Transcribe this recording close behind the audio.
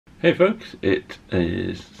Hey folks, it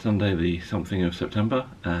is Sunday the something of September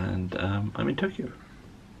and I'm in Tokyo.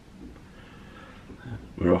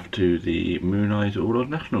 We're off to the Mooneyes All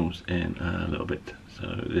Odd Nationals in a little bit.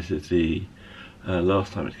 So this is the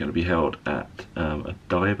last time it's going to be held at a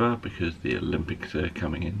diver because the Olympics are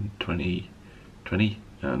coming in 2020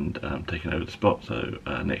 and taking over the spot. So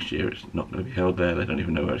next year it's not going to be held there. They don't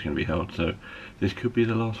even know where it's going to be held. So this could be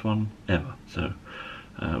the last one ever. So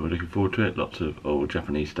we're looking forward to it. Lots of old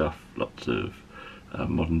Japanese stuff, lots of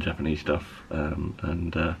modern Japanese stuff,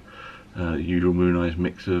 and usual Mooneyes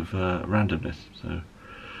mix of randomness. So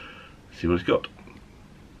see what it's got.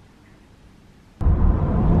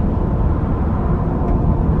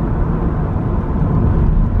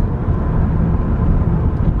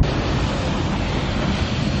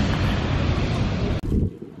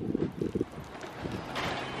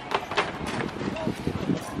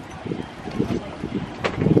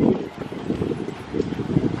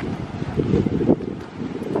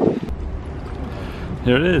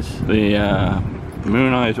 Here it is, the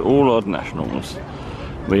Mooneyes All Odd Nationals.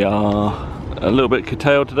 We are a little bit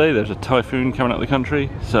curtailed today. There's a typhoon coming up the country,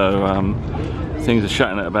 so things are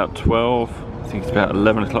shutting at about 12. I think it's about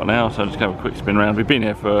 11 o'clock now, so I'm just going to have a quick spin around. We've been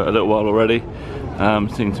here for a little while already,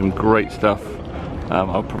 seen some great stuff.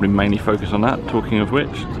 I'll probably mainly focus on that, talking of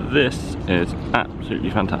which, this is absolutely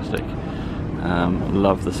fantastic.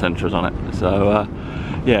 Love the centres on it. So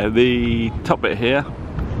yeah, the top bit here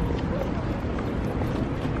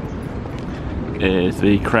is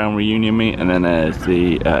the Crown reunion meet, and then there's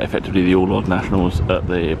the effectively the All Odd Nationals at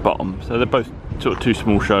the bottom. So they're both sort of two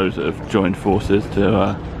small shows that have joined forces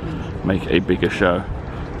to make a bigger show.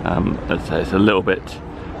 I'd say it's a little bit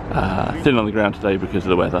thin on the ground today because of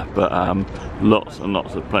the weather, but lots and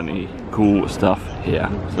lots of plenty cool stuff here.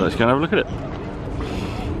 So let's go and have a look at it.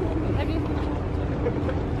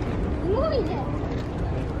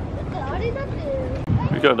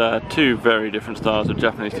 We've got two very different styles of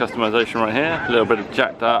Japanese customization right here. A little bit of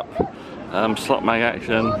jacked up, slot mag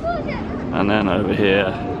action, and then over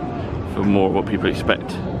here for more of what people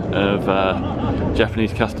expect of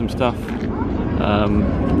Japanese custom stuff.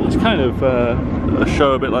 It's kind of a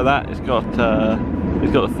show a bit like that. It's got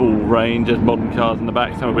the full range of modern cars in the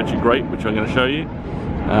back, some of which are great, which I'm going to show you.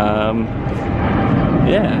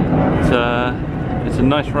 Yeah, it's a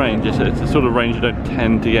nice range. It's a sort of range you don't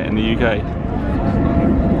tend to get in the UK.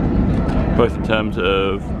 Both in terms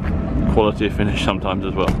of quality of finish sometimes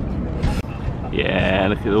as well. Yeah,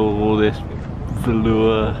 look at all this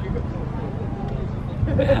velour,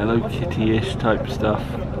 Hello Kitty-ish type stuff.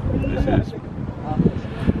 This is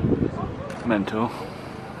mental.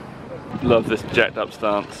 Love this jacked up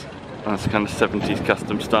stance. That's kind of 70s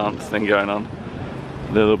custom stance thing going on.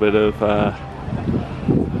 A little bit of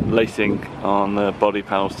lacing on the body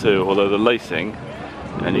panels too, although the lacing,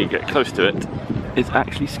 and you get close to it, is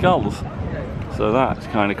actually skulls. So that's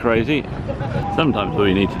kind of crazy. Sometimes all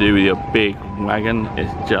you need to do with your big wagon is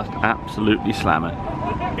just absolutely slam it.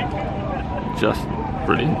 Just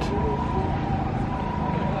brilliant.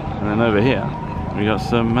 And then over here we got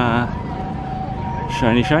some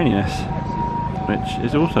shiny shininess, which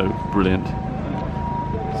is also brilliant.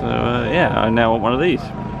 So yeah, I now want one of these.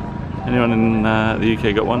 Anyone in the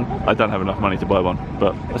UK got one? I don't have enough money to buy one,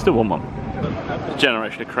 but I still want one. The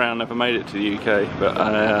generation of Crown never made it to the UK, but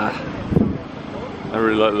I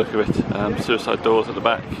really like the look of it. Suicide doors at the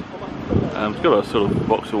back. It's got a sort of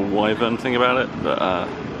Vauxhall Wyvern thing about it, but I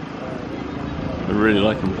really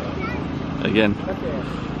like them. Again,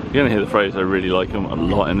 you're going to hear the phrase "I really like them" a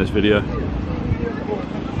lot in this video.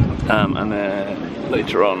 And then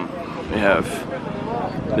later on, we have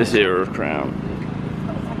this era of Crown,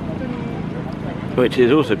 which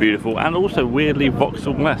is also beautiful and also weirdly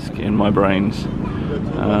Vauxhall-esque in my brains.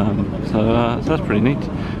 So that's pretty neat.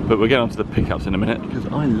 But we'll get onto the pickups in a minute because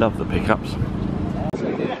I love the pickups.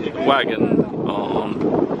 Wagon on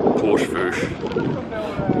Porsche Fouche.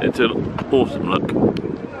 It's an awesome look.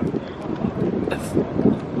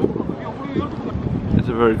 It's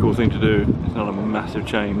a very cool thing to do. It's not a massive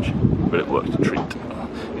change, but it works a treat.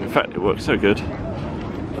 In fact, it works so good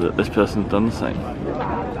that this person's done the same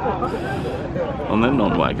on their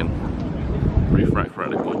non-wagon. Reef rack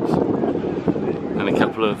rally points. And a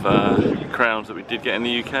couple of Crowns that we did get in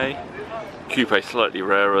the UK. Coupe slightly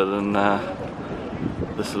rarer than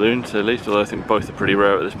the saloons at least, although I think both are pretty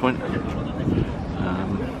rare at this point.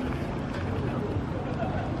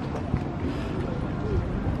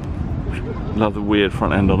 Love the weird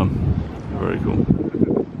front end on them. Very cool.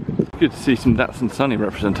 Good to see some Datsun Sunny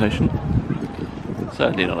representation.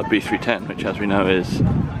 Certainly not a B310, which as we know is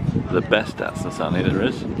the best Datsun Sunny there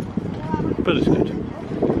is, but it's good.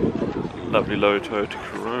 Lovely low Toyota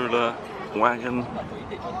Corolla wagon.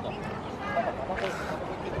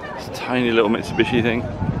 It's a tiny little Mitsubishi thing.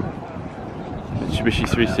 Mitsubishi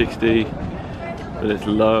 360, but it's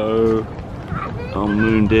low on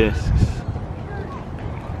moon discs.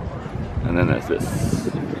 And then there's this.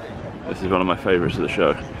 This is one of my favourites of the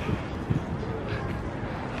show.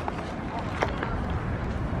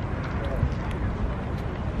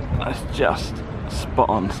 It's just spot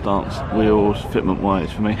on stance, wheels, fitment wise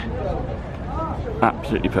for me.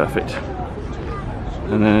 Absolutely perfect.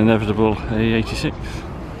 And then inevitable A86.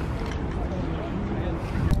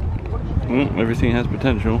 Everything has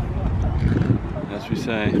potential, as we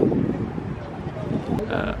say.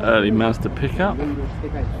 Early Mazda pickup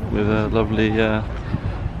with a lovely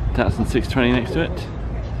Datsun 620 next to it.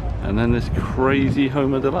 And then this crazy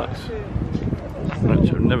Homer Deluxe,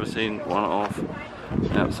 which I've never seen one of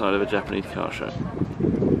outside of a Japanese car show.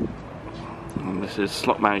 And this is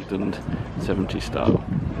slot magged and 70s style.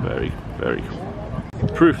 Very, very cool.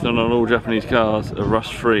 Proof that not all Japanese cars are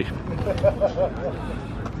rust free.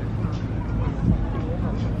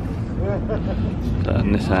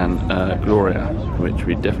 Nissan Gloria, which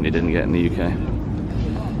we definitely didn't get in the UK.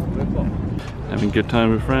 Having a good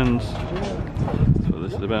time with friends. That's what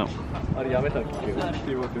this is about.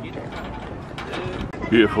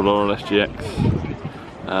 Beautiful Laurel SGX.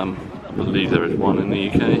 I believe there is one in the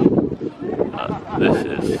UK. This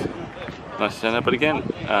is nice to stand up, but again,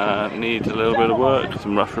 needs a little bit of work,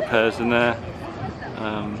 some rough repairs in there.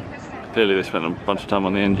 Clearly they spent a bunch of time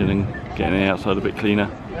on the engine and getting the outside a bit cleaner.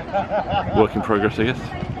 Work in progress, I guess.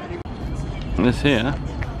 And this here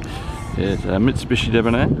is a Mitsubishi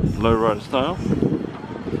Debonair, lowrider style.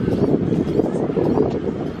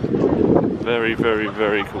 Very, very,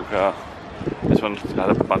 very cool car. This one's had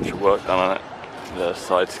a bunch of work done on it. The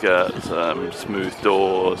side skirts, smooth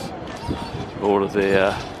doors, all of the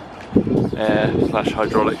air /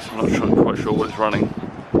 hydraulics. I'm not quite sure what it's running.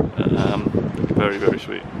 Very, very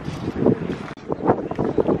sweet.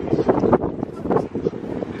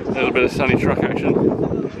 A little bit of sunny truck action.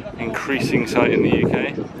 Increasing sight in the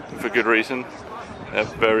UK, for good reason. They're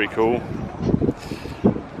very cool.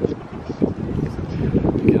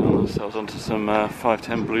 Getting ourselves onto some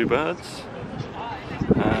 510 Bluebirds.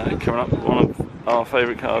 Coming up, one of our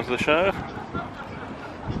favourite cars of the show.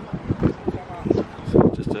 So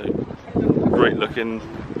just a great looking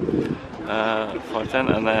 510,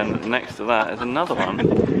 and then next to that is another one.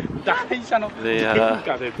 The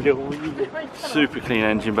super clean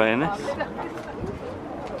engine bay in this.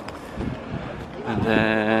 And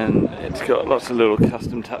then it's got lots of little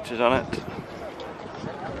custom touches on it.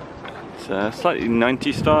 It's slightly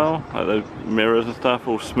 90s style, like the mirrors and stuff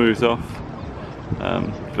all smoothed off.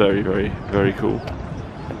 Very, very, very cool.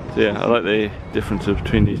 So yeah, I like the difference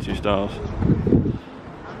between these two styles.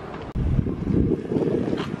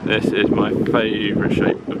 This is my favourite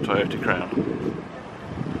shape of Toyota Crown.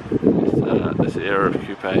 It's, this era of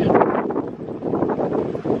coupe.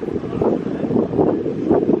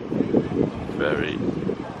 Very,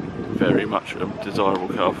 very much a desirable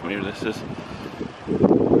car for me. This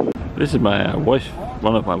is my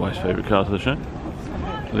one of my wife's favourite cars of the show.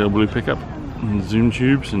 Little blue pickup, and zoom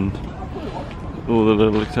tubes, and all the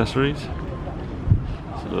little accessories.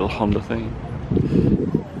 It's a little Honda thing.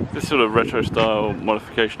 This sort of retro style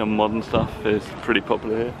modification on modern stuff is pretty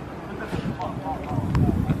popular here.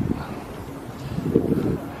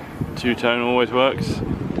 Two-tone always works,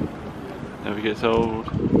 never gets old.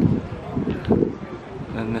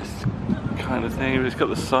 And this kind of thing, it's got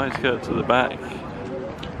the side skirts at the back.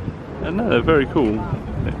 And no, they're very cool.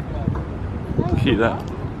 Keep that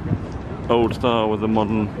old style with the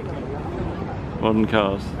modern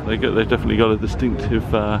cars. They've definitely got a distinctive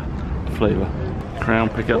flavour. Crown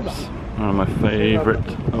pickups, one of my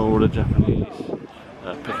favourite older Japanese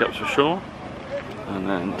pickups for sure. And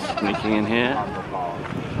then sneaking in here,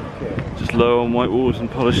 just low on white walls and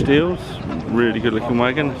polished steels. Really good looking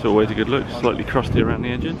wagon. It's always a good look. Slightly crusty around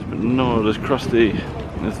the edges, but not as crusty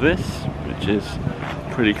as this, which is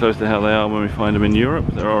pretty close to how they are when we find them in Europe.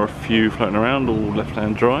 There are a few floating around, all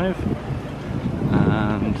left-hand drive.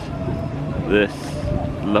 And this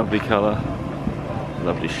lovely colour,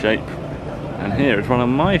 lovely shape. And here is one of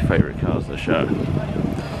my favourite cars of the show.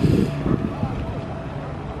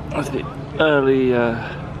 That's the early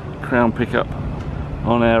Crown pickup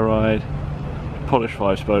on air ride, polished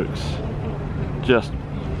 5 spokes, just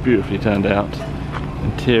beautifully turned out.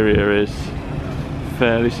 Interior is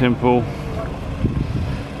fairly simple.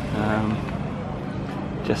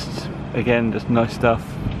 Just again, just nice stuff.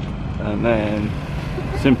 And then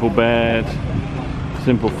simple bed,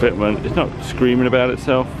 simple fitment. It's not screaming about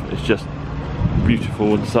itself, it's just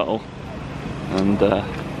beautiful and subtle. and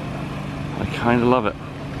I kind of love it.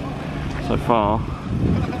 So far,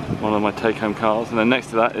 one of my take-home cars, and then next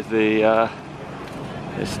to that is the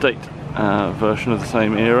estate version of the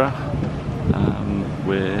same era,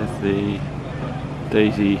 with the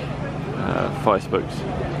Daisy 5 spokes.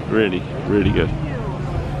 Really, really good.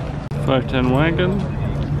 510 wagon,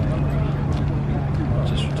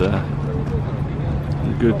 just a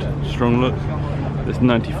good, strong look. This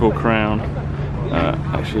 94 Crown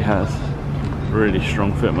actually has really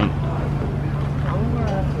strong fitment.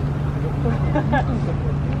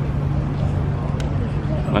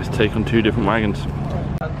 Nice take on two different wagons.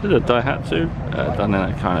 This is a Daihatsu, done in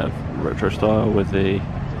a kind of retro style with the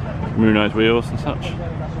Mooneyes wheels and such.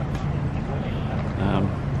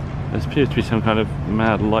 There appears to be some kind of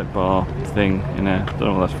mad light bar thing in there. Don't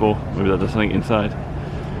know what that's for. Maybe that does something inside.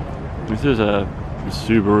 This is a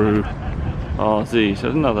Subaru RZ, so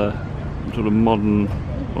it's another sort of modern,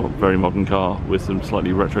 or very modern car with some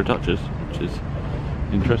slightly retro touches, which is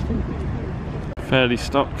interesting. Fairly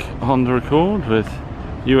stock Honda Accord with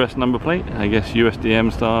US number plate. I guess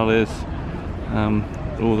USDM style is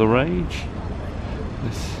all the rage.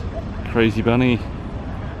 This crazy bunny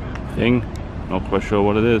thing, not quite sure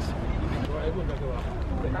what it is.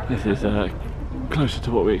 This is closer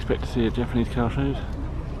to what we expect to see at Japanese car shows.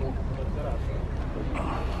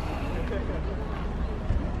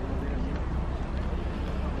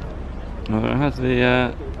 Well, it has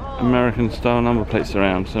the American style number plates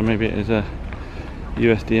around, so maybe it is a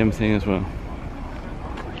USDM thing as well.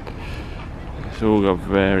 It's all got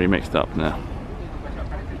very mixed up now.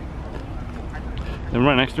 Then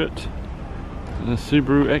right next to it, the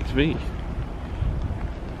Subaru XV,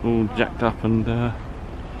 all jacked up and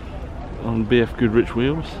on BF Goodrich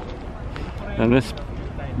wheels. And this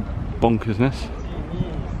bonkersness,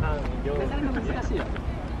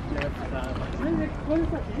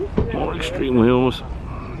 more extreme wheels.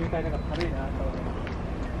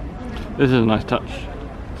 This is a nice touch.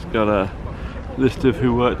 It's got a list of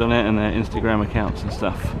who worked on it and their Instagram accounts and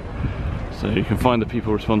stuff, so you can find the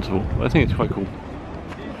people responsible. I think it's quite cool.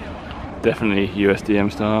 Definitely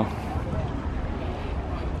USDM style.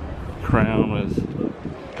 Crown with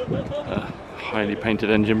a highly painted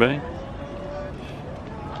engine bay.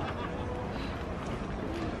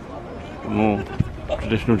 More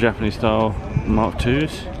traditional Japanese style Mark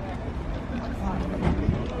IIs.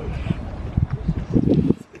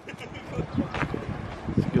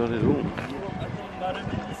 It's got it all.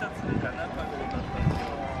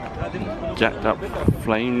 Jacked up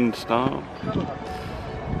flamed style.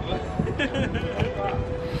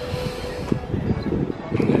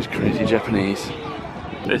 It's crazy Japanese.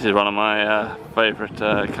 This is one of my favourite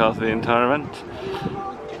cars of the entire event.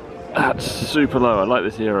 That's super low. I like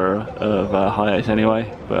this era of Hi-Ace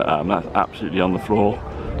anyway, but that's absolutely on the floor.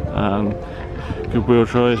 Good wheel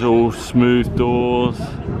choice, all smooth doors.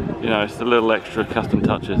 You know, it's the little extra custom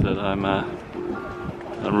touches that I'm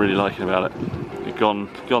really liking about it. You've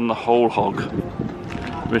gone the whole hog,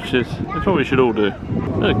 which is what we should all do.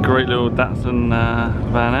 A great little Datsun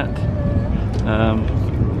Vanette.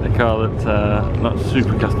 A car that's not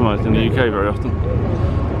super customised in the UK very often.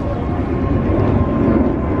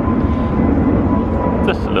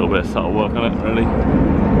 Just a little bit of subtle work on it, really.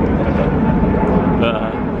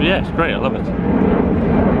 But yeah, it's great, I love it.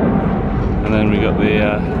 And then we got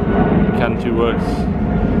the Cantu Works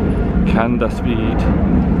Kanda Speed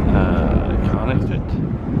car next to it.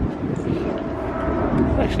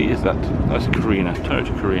 Actually, is that? That's a Carina,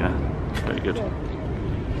 Toyota Carina. Very good.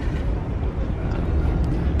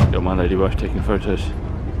 Got my lady wife taking photos.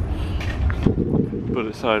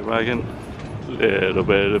 Bullet side wagon, little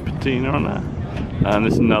bit of patina on there. And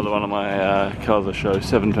this is another one of my cars I show,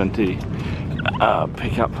 720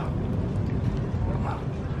 pickup.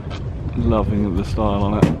 Loving the style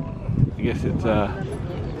on it. I guess it's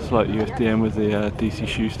slight USDM with the DC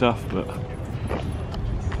shoe stuff, but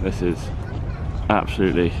this is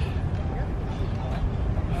absolutely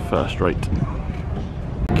first rate.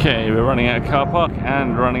 Okay, we're running out of car park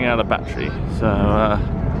and running out of battery, so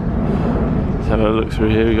let's have a look through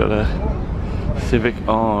here. We've got a Civic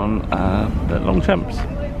on Longchamps.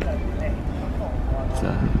 It's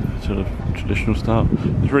a sort of traditional style.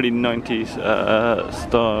 It's really 90s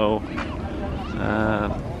style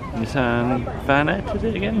Nissan Vanette, is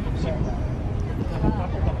it again?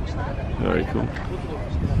 Very cool.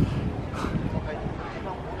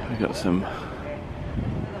 We've got some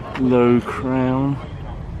low crown.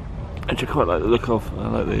 Actually, I quite like the look of. I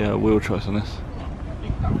like the wheel choice on this.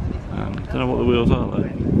 Don't know what the wheels are though.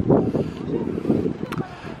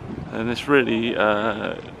 And this really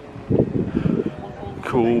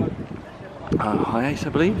cool Hi-Ace, I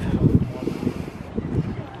believe.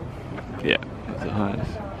 Yeah, that's the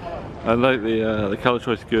highest. I like the colour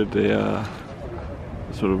choice good, the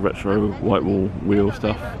sort of retro white wall wheel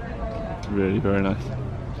stuff. Really very nice.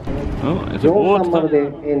 Oh, it's a board. 430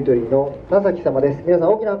でエントリーの田崎様です。皆さ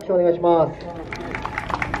ん大きな拍手をお願いします。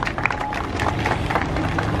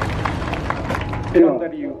選んだ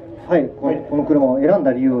理由。はい、この車を選ん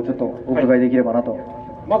だ理由をちょっとお伺いできればなと。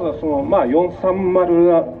まずはその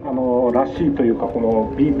430らしいというか、こ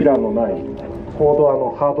の B ピラーのない4ドア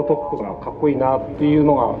のハードトップがかっこいいなっていう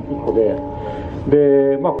のが1個で、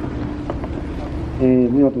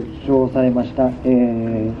見事受賞されました、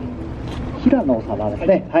平野様です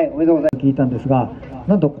ね。はい、おめでとうございます。聞いたんですが、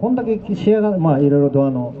なんとこんだけシェアがいろいろド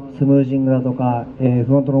アのスムージングだとか、フ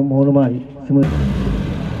ロントのモール周りスムージング。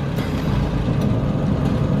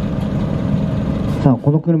さあ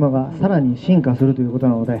この車がさらに進化するということ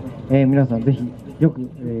なので、皆さんぜひよく、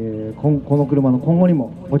この車の今後に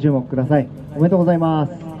もご注目ください。おめでとうございま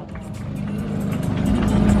す。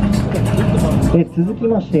続き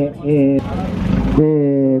まして、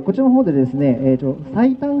こちらの方でですね、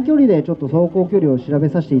最短距離でちょっと走行距離を調べ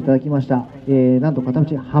させていただきました。なんと片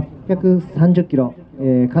道830キロ、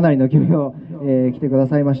かなりの距離を、来てくだ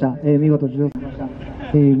さいました。見事受賞されました。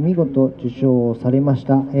見事受賞されまし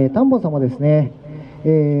た、丹保様ですね。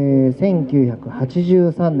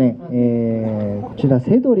1983年、こちら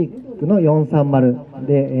セドリックの430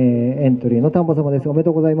で、エントリーの丹保様です。おめでと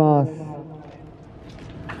うございます。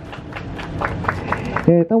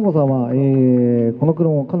丹保様、この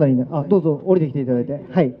車もかなり、どうぞ降りてきていただいて、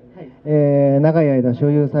はい、長い間所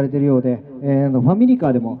有されているようで、ファミリーカ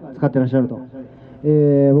ーでも使ってらっしゃると。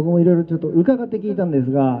僕もいろいろちょっと伺って聞いたんで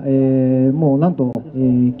すが、もうなんと、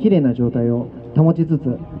綺麗な状態を保ちつつ、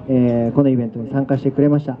このイベントに参加してくれ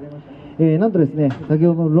ました。なんとですね、先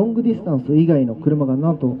ほどのロングディスタンス以外の車が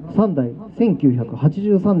なんと3台、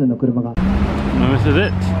1983年の車が。This is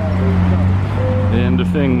it. The end of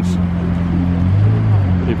things.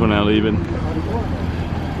 People now leaving.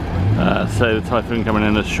 Say the typhoon coming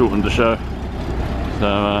in has shortened the show. So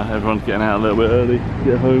everyone's getting out a little bit early,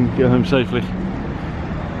 get home safely.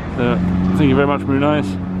 So thank you very much, Mooneyes.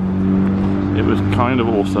 It was kind of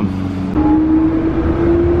awesome.